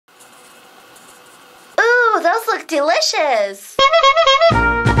those look delicious!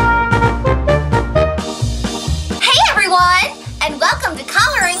 Hey everyone! And welcome to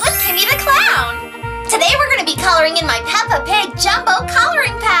Coloring with KiMMi the Clown! Today we're going to be coloring in my Peppa Pig Jumbo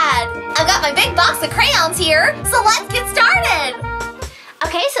Coloring Pad! I've got my big box of crayons here, so let's get started!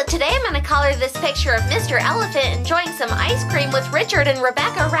 Okay, so today I'm going to color this picture of Mr. Elephant enjoying some ice cream with Richard and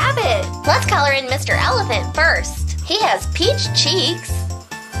Rebecca Rabbit. Let's color in Mr. Elephant first. He has peach cheeks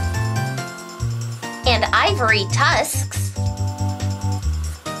and ivory tusks.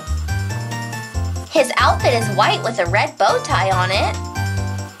 His outfit is white with a red bow tie on it,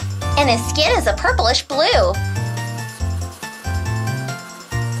 and his skin is a purplish blue.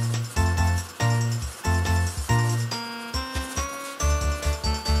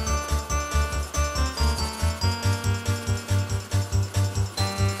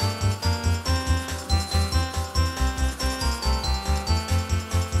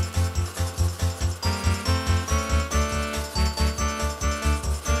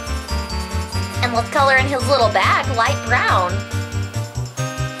 And let's color in his little bag light brown.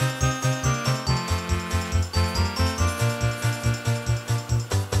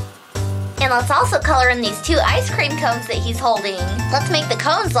 And let's also color in these two ice cream cones that he's holding. Let's make the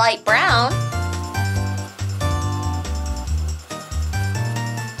cones light brown.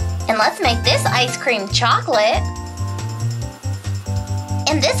 And let's make this ice cream chocolate.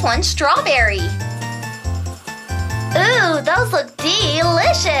 And this one strawberry. Ooh, those look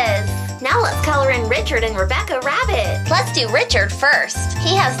delicious! Now let's color in Richard and Rebecca Rabbit. Let's do Richard first.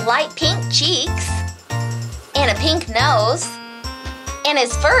 He has light pink cheeks and a pink nose, and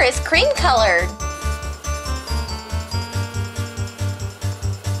his fur is cream colored.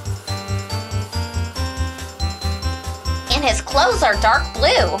 And his clothes are dark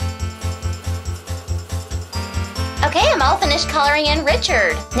blue. Okay, I'm all finished coloring in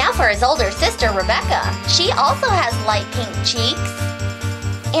Richard. Now for his older sister, Rebecca. She also has light pink cheeks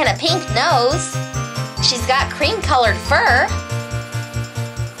and a pink nose. She's got cream-colored fur.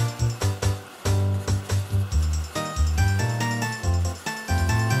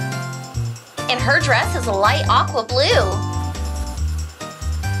 And her dress is a light aqua blue.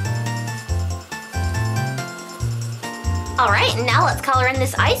 Alright, and now let's color in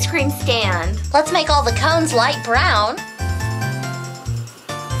this ice cream stand. Let's make all the cones light brown.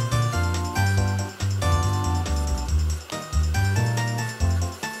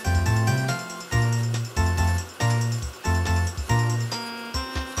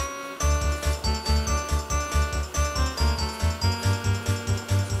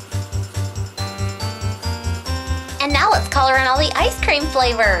 And now let's color in all the ice cream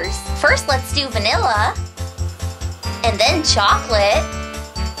flavors. First, let's do vanilla, and then chocolate.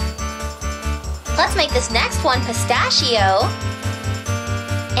 Let's make this next one pistachio,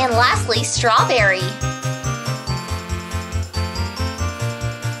 and lastly, strawberry.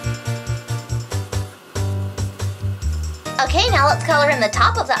 Okay, now let's color in the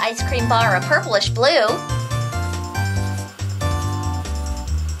top of the ice cream bar a purplish blue.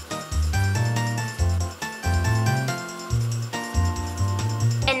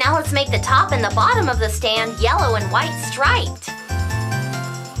 And now let's make the top and the bottom of the stand yellow and white striped.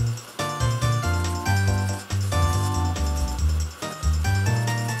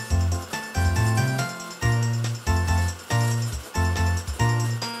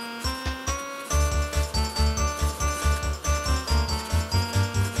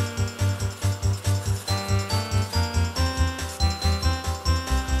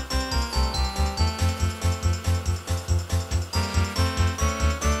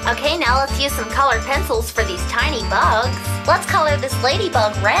 Okay, now let's use some colored pencils for these tiny bugs. Let's color this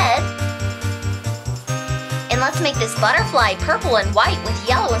ladybug red. And let's make this butterfly purple and white with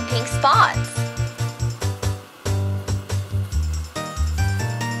yellow and pink spots.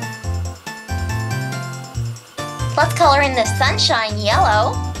 Let's color in this sunshine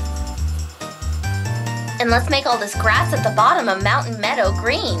yellow. And let's make all this grass at the bottom a mountain meadow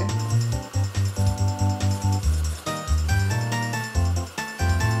green.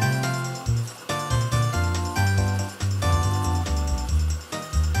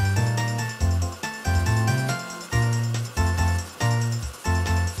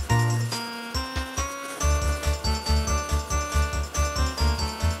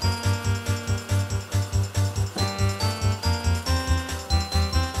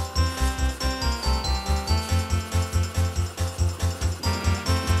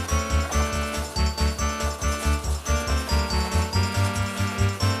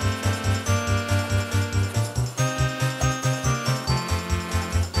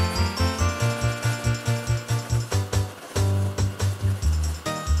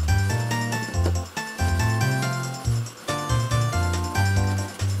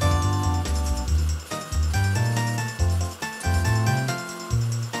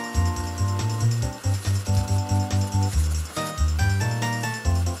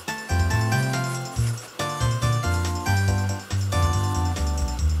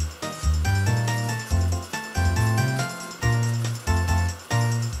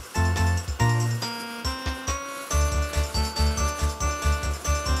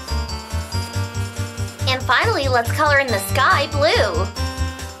 And finally, let's color in the sky blue.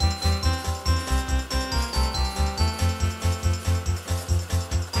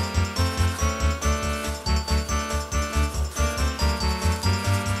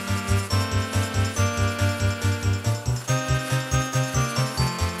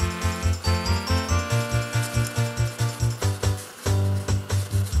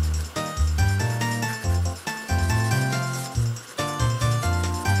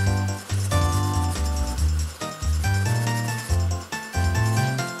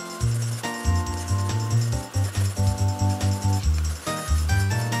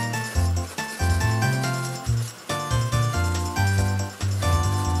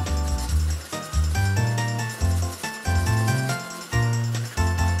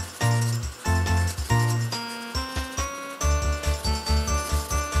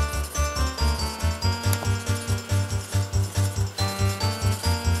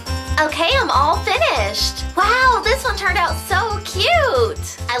 Okay, I'm all finished. Wow, this one turned out so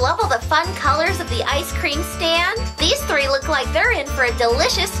cute. I love all the fun colors of the ice cream stand. These three look like they're in for a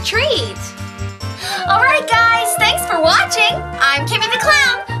delicious treat. Alright guys, thanks for watching. I'm KiMMi the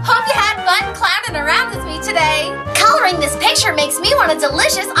Clown. Hope you had fun clowning around with me today. Coloring this picture makes me want a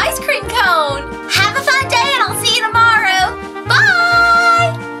delicious ice cream cone. Have a fun day and I'll see you tomorrow.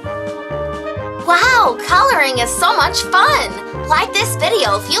 Bye! Wow, coloring is so much fun. Like this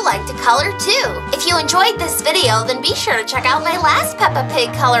video if you like to color too. If you enjoyed this video, then be sure to check out my last Peppa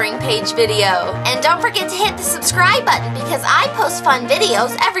Pig coloring page video. And don't forget to hit the subscribe button because I post fun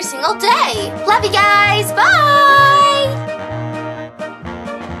videos every single day. Love you guys, bye!